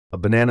A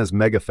bananas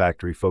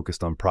megafactory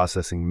focused on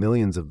processing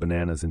millions of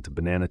bananas into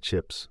banana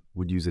chips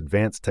would use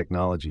advanced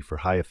technology for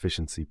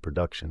high-efficiency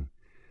production.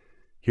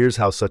 Here's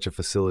how such a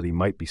facility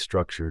might be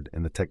structured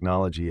and the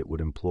technology it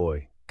would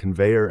employ.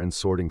 Conveyor and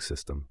sorting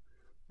system.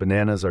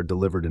 Bananas are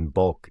delivered in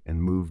bulk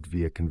and moved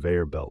via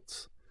conveyor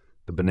belts.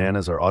 The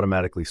bananas are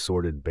automatically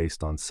sorted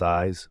based on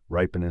size,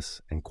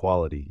 ripeness, and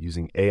quality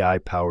using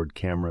AI-powered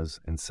cameras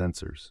and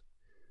sensors.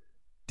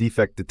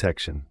 Defect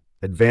detection.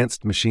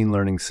 Advanced machine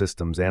learning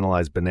systems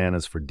analyze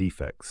bananas for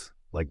defects,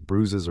 like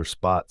bruises or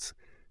spots,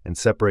 and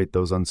separate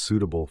those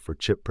unsuitable for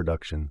chip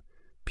production.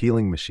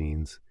 Peeling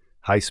machines,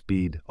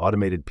 high-speed,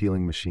 automated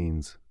peeling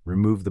machines,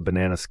 remove the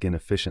banana skin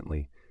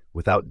efficiently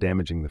without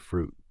damaging the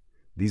fruit.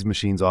 These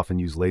machines often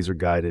use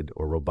laser-guided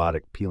or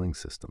robotic peeling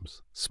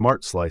systems.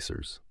 Smart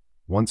slicers.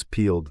 Once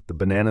peeled, the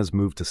bananas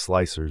move to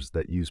slicers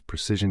that use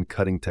precision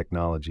cutting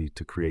technology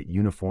to create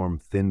uniform,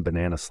 thin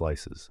banana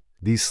slices.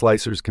 These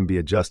slicers can be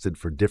adjusted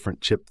for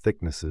different chip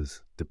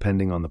thicknesses,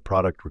 depending on the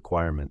product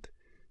requirement.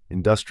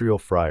 Industrial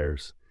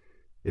fryers.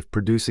 If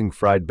producing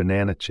fried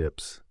banana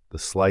chips, the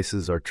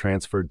slices are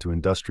transferred to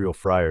industrial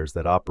fryers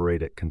that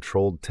operate at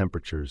controlled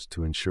temperatures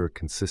to ensure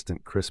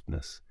consistent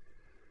crispness.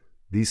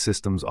 These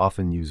systems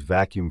often use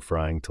vacuum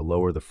frying to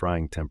lower the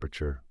frying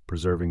temperature,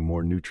 preserving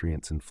more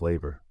nutrients and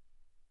flavor.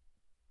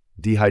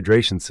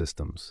 Dehydration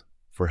systems.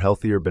 For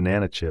healthier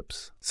banana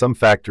chips, some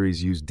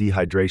factories use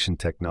dehydration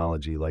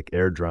technology like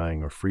air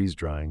drying or freeze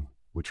drying,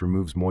 which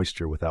removes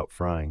moisture without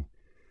frying.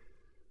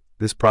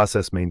 This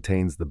process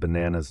maintains the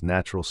banana's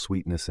natural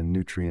sweetness and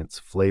nutrients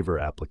flavor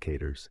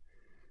applicators.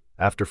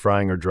 After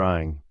frying or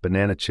drying,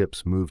 banana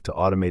chips move to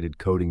automated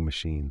coating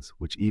machines,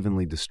 which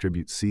evenly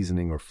distribute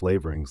seasoning or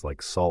flavorings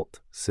like salt,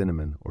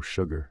 cinnamon, or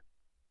sugar.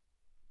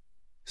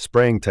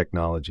 Spraying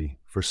technology.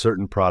 For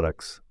certain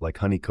products, like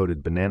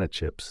honey-coated banana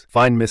chips,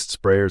 fine mist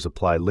sprayers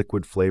apply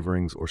liquid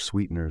flavorings or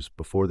sweeteners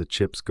before the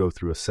chips go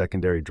through a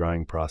secondary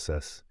drying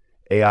process.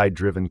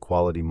 AI-driven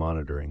quality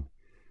monitoring.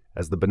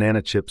 As the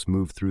banana chips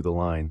move through the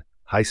line,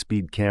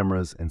 high-speed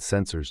cameras and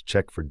sensors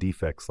check for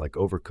defects like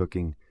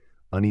overcooking,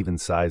 uneven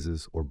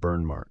sizes, or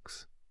burn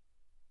marks.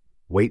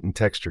 Weight and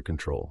texture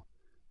control.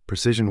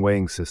 Precision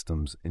weighing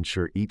systems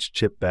ensure each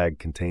chip bag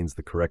contains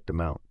the correct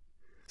amount.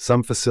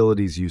 Some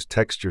facilities use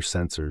texture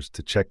sensors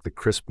to check the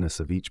crispness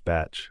of each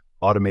batch.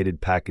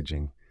 Automated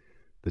packaging.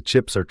 The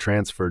chips are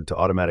transferred to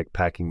automatic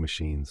packing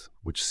machines,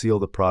 which seal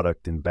the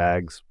product in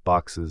bags,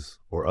 boxes,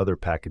 or other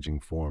packaging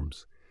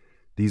forms.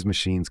 These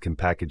machines can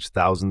package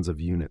thousands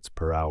of units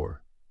per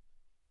hour.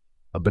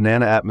 A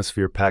banana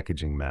atmosphere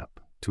packaging map.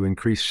 To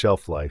increase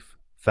shelf life,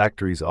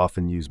 factories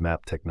often use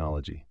map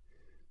technology.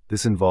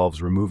 This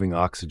involves removing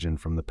oxygen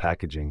from the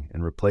packaging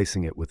and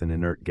replacing it with an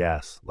inert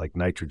gas, like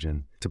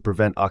nitrogen, to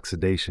prevent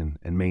oxidation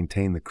and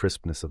maintain the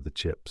crispness of the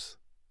chips.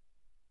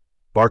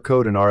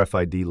 Barcode and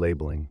RFID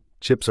labeling.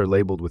 Chips are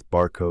labeled with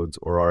barcodes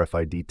or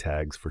RFID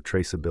tags for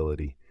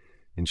traceability,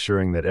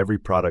 ensuring that every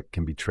product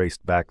can be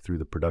traced back through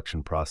the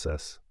production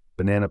process.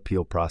 Banana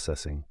peel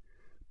processing.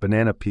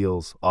 Banana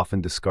peels, often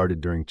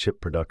discarded during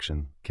chip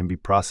production, can be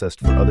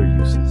processed for other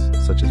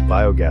uses, such as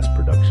biogas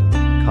production,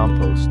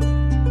 compost,